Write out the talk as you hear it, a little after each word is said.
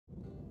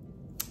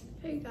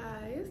Hey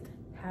guys,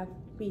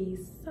 happy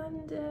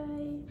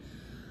Sunday.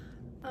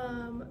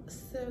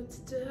 So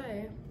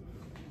today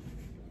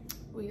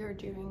we are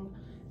doing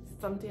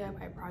some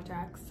DIY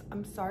projects.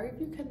 I'm sorry if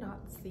you cannot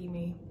see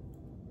me.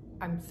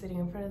 I'm sitting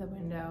in front of the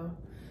window.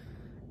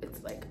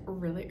 It's like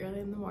really early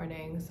in the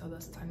morning, so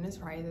the sun is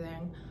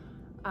rising.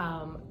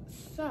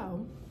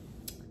 So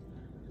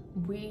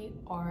we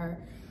are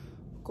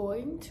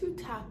going to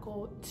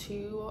tackle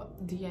 2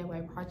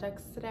 DIY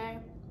projects today.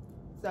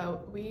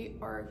 So we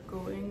are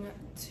going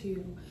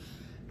to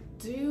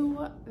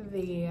do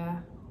the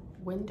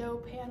window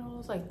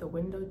panels, like the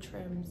window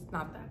trims,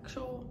 not the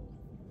actual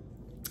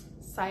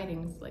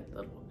sidings, like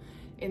little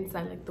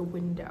inside, like the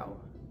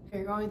window.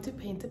 We're going to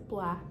paint it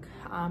black.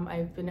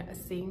 I've been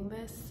seeing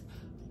this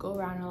go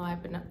around a lot.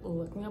 I've been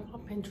looking up on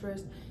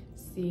Pinterest,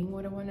 seeing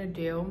what I want to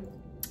do,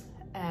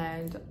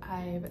 and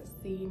I've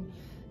seen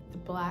the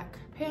black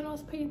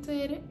panels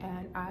painted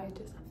and I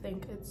just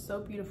think it's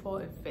so beautiful.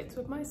 It fits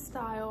with my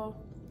style.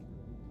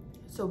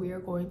 So we are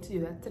going to do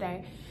that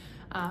today.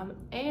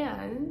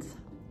 And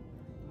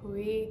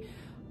we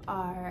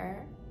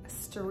are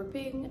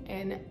stripping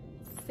and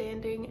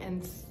sanding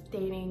and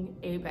staining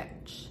a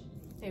bench,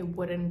 a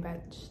wooden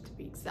bench to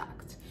be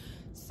exact.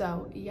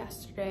 So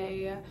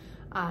yesterday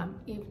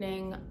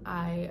evening,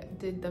 I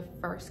did the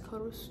first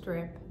coat of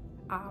strip.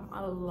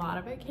 A lot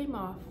of it came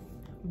off,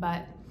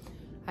 but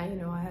I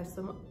have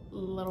some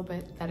little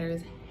bit that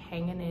is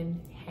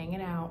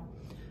hanging out,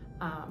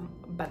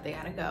 but they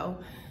gotta go.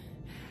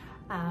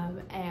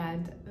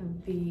 And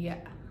the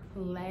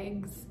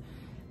legs,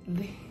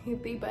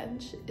 the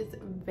bench is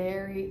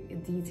very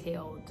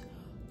detailed,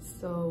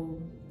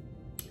 so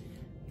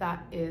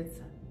that is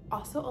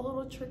also a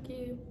little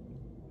tricky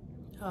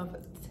of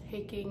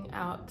taking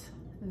out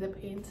the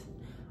paint.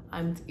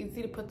 It's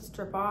easy to put the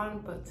strip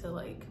on, but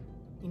to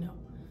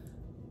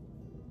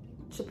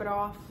chip it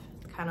off,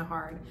 it's kind of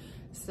hard.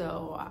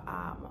 So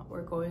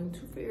we're going to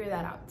figure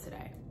that out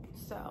today.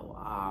 So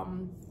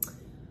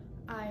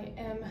I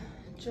am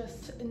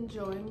just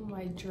enjoying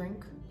my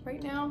drink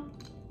right now.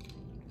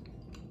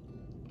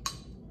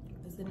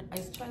 It's an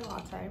iced chai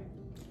latte.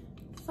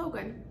 So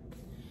good.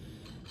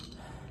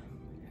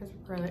 It's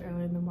really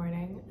early in the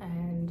morning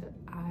and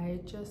I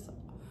just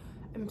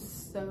am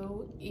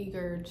so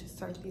eager to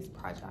start these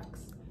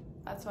projects.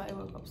 That's why I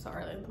woke up so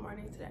early in the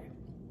morning today.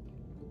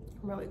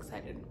 I'm really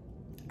excited.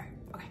 All right,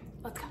 okay,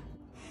 let's go.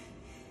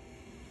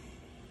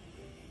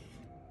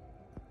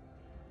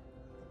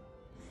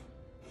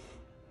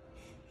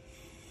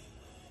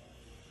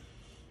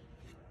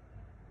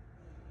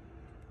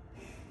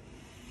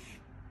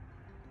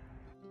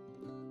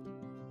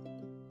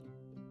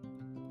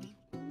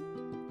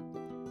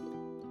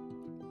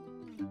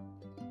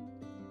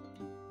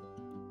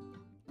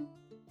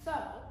 So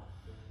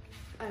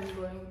I'm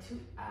going to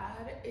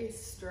add a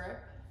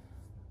strip,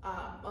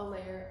 a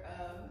layer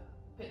of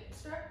paint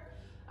strip,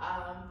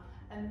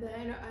 and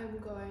then I'm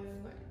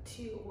going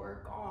to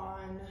work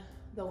on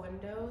the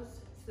windows.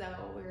 So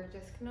we're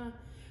just gonna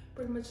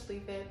pretty much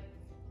leave it,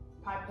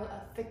 probably put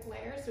a thick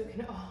layer so we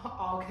can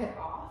all get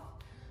off.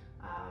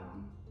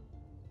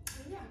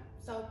 Yeah,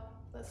 so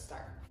let's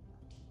start.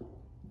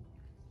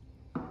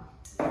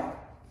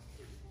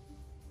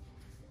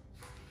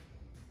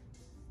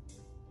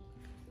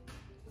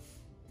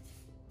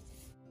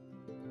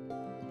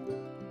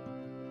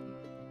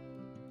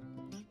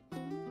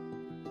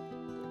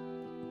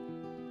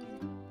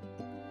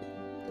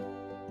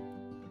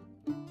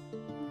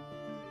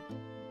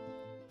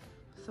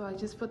 So I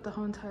just put the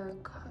whole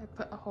I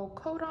put a whole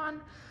coat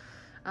on.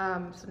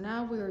 So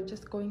now we're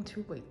just going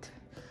to wait.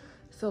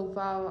 So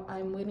while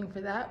I'm waiting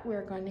for that,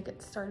 we're going to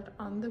get started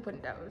on the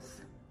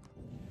windows.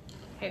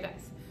 Hey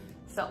guys,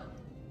 so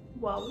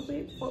while we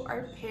wait for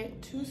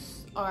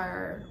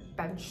our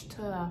bench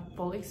to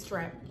fully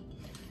strip,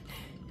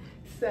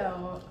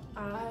 so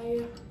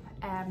I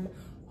am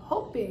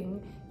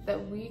hoping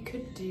that we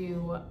could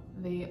do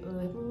the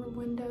living room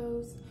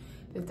windows,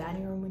 the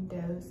dining room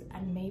windows,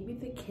 and maybe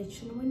the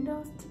kitchen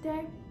windows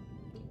today.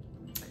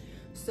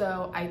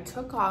 So I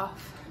took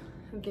off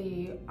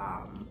the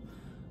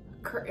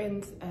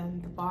curtains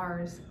and the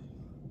bars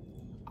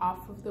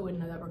off of the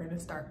window that we're gonna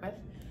start with.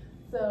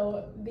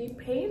 So the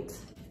paint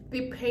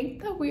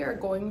that we are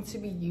going to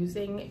be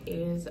using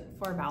is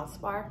for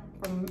Valspar,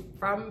 from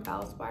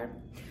Valspar.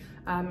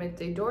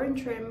 It's a door and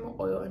trim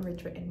oil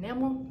enrichment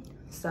enamel.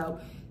 So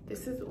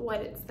this is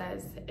what it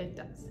says it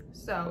does.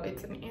 So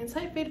it's an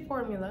anti-fade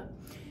formula.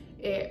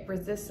 It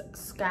resists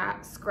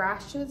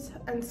scratches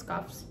and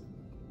scuffs,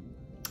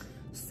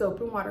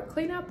 soap and water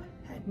cleanup,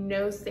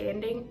 no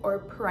sanding or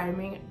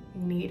priming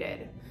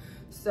needed.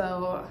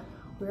 So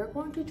we're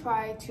going to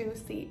try to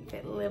see if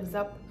it lives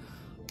up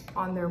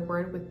on their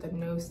word with the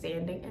no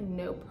sanding and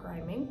no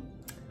priming,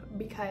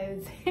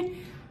 because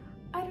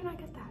I do not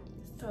get that.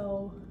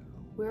 So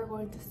we're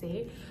going to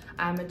see.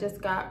 I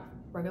just got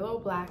regular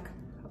black,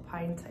 a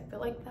pint. I feel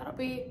like that'll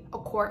be a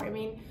quart.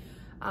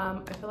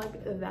 I feel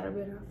like that'll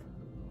be enough,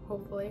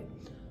 hopefully.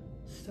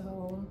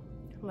 So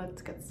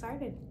let's get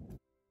started.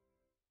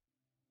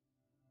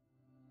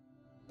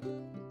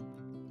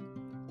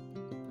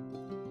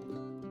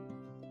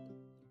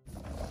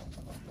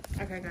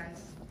 Okay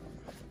guys,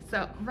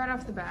 so right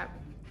off the bat,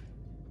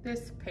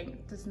 this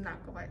paint does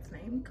not go by its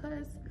name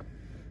because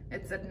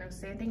it said no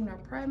sanding, no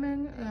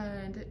priming,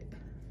 and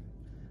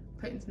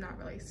paint's not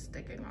really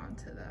sticking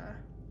onto the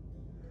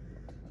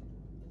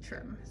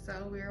trim.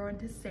 So we're going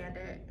to sand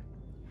it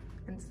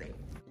and see.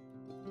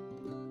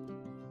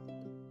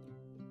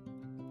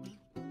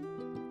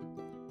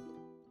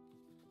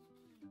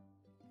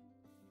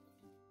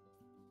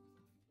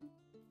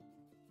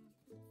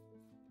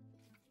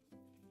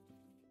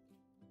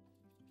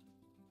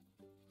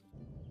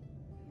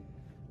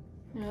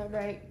 All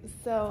right,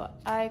 so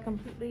I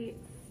completely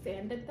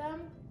sanded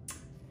them.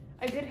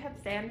 I did have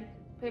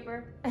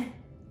sandpaper,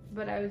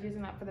 but I was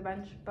using that for the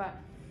bench, but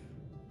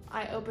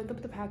I opened up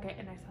the packet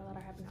and I saw that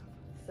I have enough.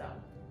 So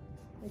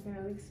I can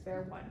at least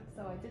spare one.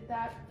 So I did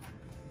that.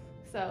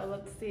 So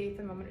let's see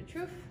the moment of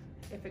truth,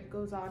 if it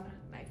goes on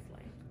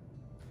nicely.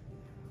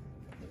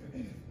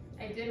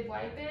 I did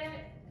wipe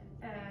it,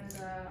 and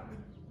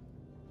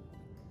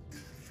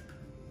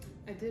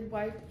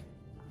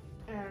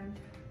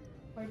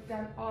wipe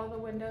down all the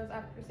windows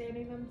after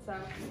sanding them, so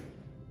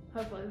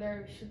hopefully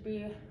there should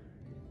be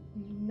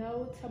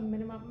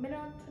minimum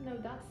to no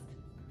dust.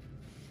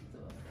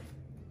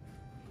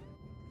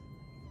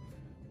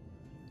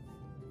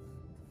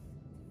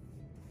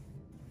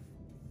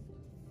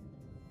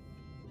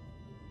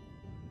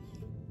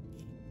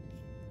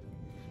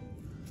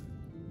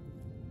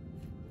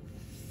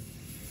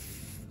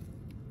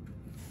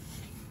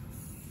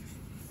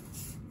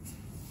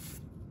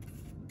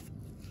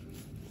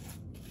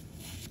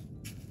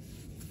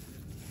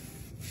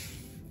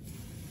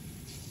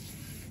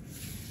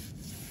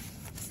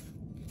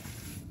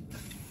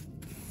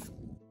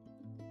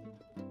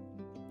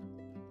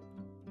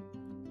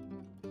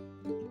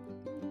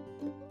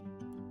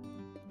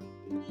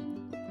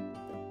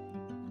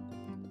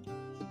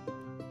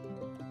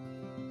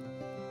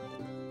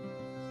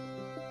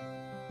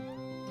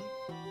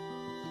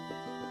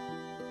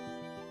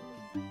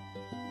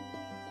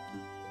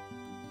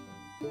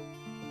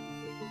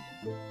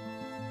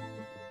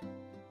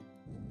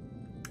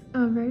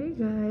 Alrighty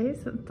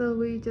guys, so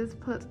we just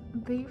put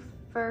the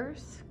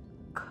first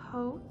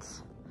coat.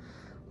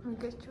 I'll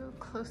get you a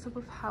close-up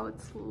of how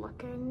it's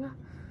looking.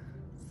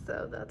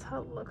 So that's how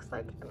it looks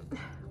like.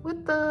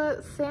 With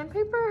the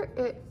sandpaper,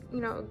 it,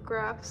 you know,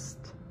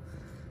 grasped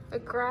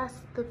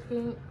the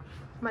paint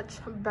much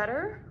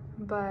better,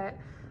 but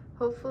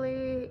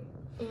hopefully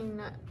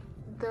in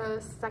the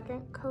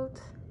second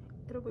coat,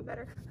 it'll be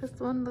better. This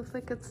one looks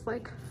like it's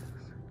like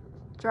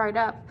dried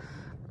up,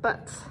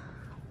 but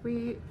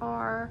we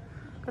are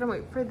gonna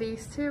wait for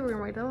these two. We're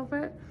gonna wait a little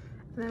bit,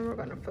 and then we're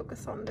gonna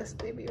focus on this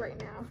baby right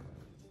now.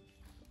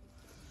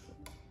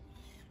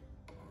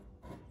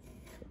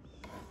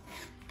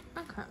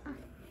 Okay.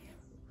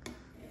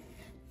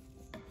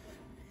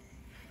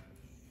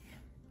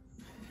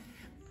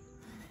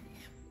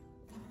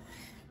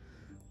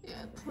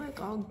 Yeah, it's like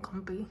all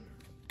gumpy.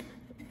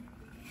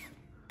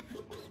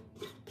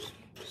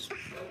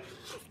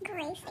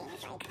 Gray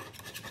things like.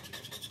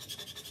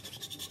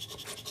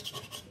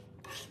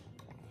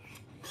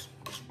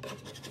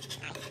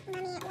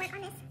 Let me work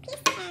on this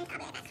piece and I'll be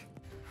right back.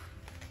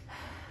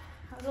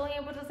 I was only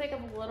able to take a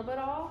little bit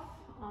off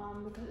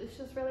because it's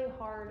just really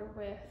hard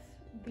with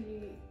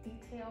the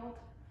detailed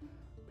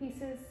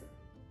pieces,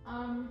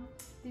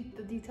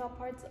 the detail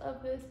parts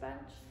of this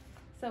bench.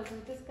 So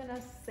we're just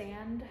gonna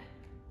sand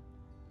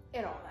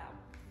it all out.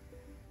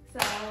 So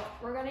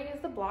we're gonna use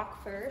the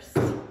block first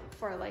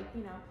for, like,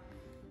 you know,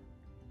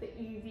 the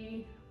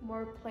easy,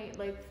 more plain,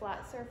 like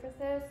flat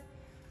surfaces.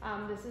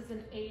 This is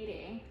an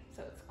 80,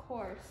 so it's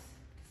coarse.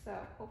 So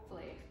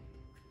hopefully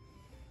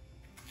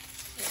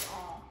it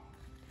all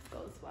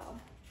goes well.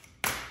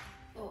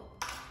 Oh,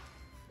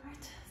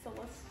 right. So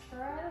let's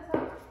try this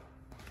out.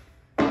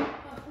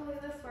 Hopefully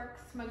this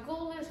works. My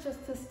goal is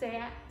just to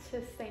sand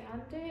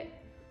it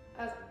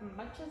as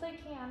much as I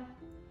can.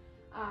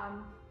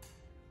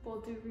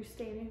 We'll do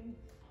restaining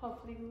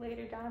hopefully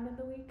later down in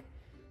the week,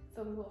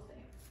 so we will see.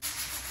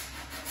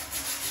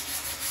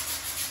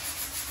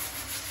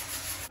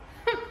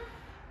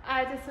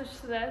 I just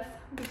switched to this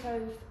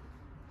because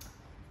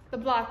the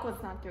block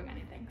was not doing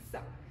anything.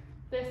 So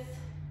this,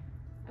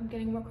 I'm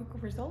getting more quicker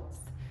results.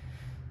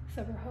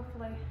 So we're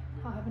hopefully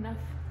I'll have enough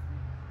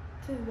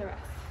to do the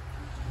rest.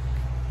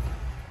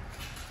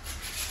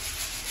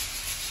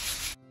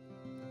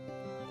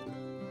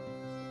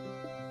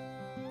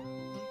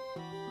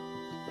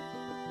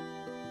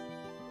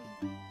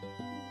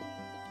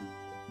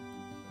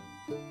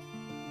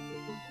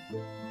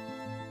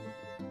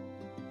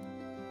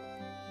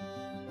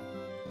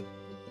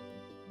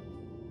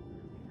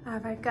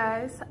 Alright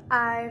guys,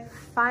 I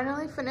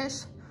finally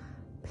finished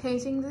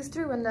painting these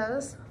 3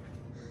 windows.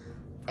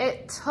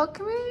 It took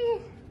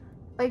me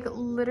like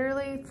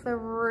literally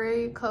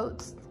 3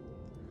 coats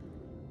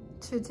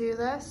to do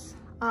this,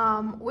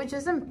 which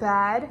isn't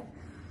bad.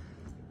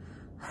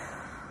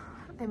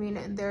 I mean,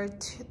 there are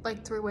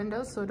like 3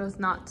 windows, so it does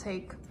not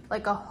take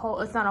like a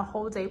whole, it's not a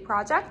whole day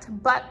project,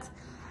 but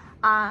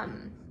I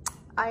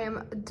I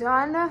am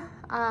done.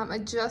 I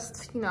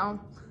just, you know,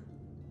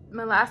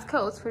 my last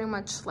coat is pretty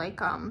much like,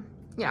 you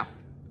know,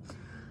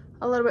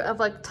 a little bit of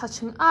like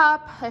touching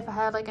up. If I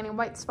had like any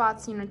white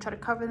spots, you know, try to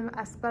cover them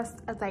as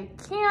best as I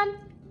can.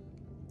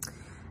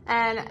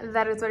 And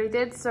that is what I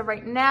did. So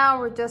right now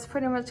we're just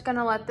pretty much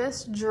gonna let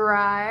this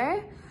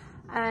dry,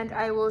 and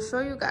I will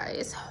show you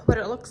guys what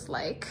it looks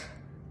like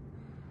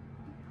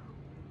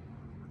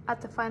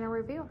at the final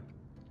review.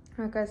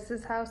 Alright guys, this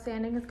is how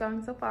sanding is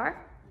going so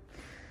far.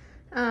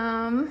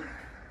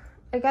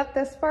 I got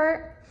this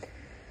part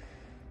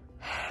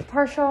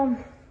partial.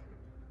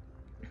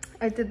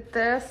 I did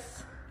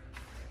this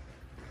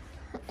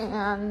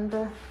and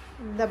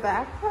the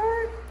back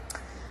part.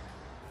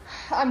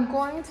 I'm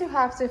going to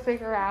have to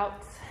figure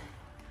out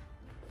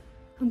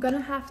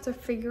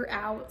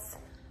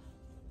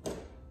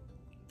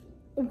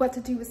what to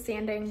do with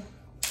sanding,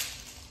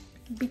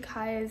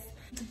 because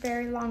it's a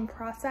very long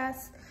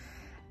process,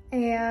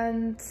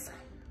 and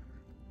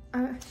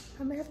I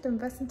might have to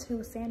invest into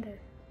a sander,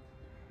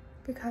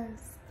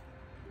 because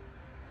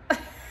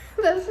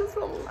this is a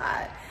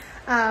lot.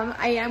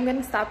 I am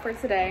gonna stop for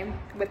today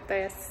with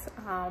this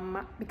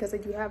because I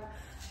do have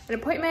an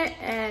appointment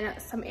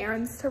and some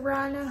errands to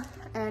run,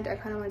 and I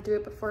kind of want to do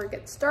it before it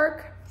gets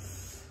dark.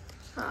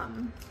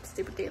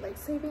 Stupid daylight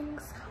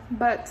savings.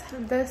 But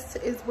this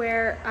is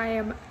where I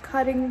am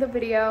cutting the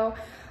video.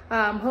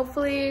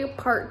 Hopefully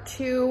part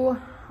 2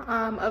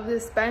 of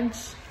this bench,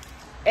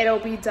 it'll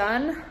be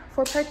done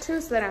for part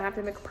 2, so then I have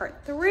to make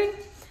part 3.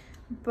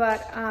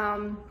 But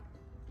I'm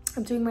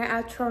doing my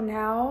outro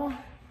now,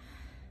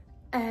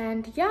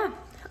 and yeah,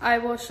 I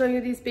will show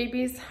you these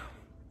babies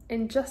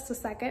in just a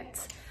second.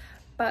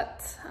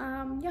 But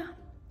yeah,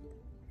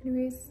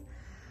 anyways,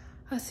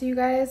 I'll see you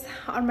guys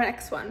on my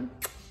next one.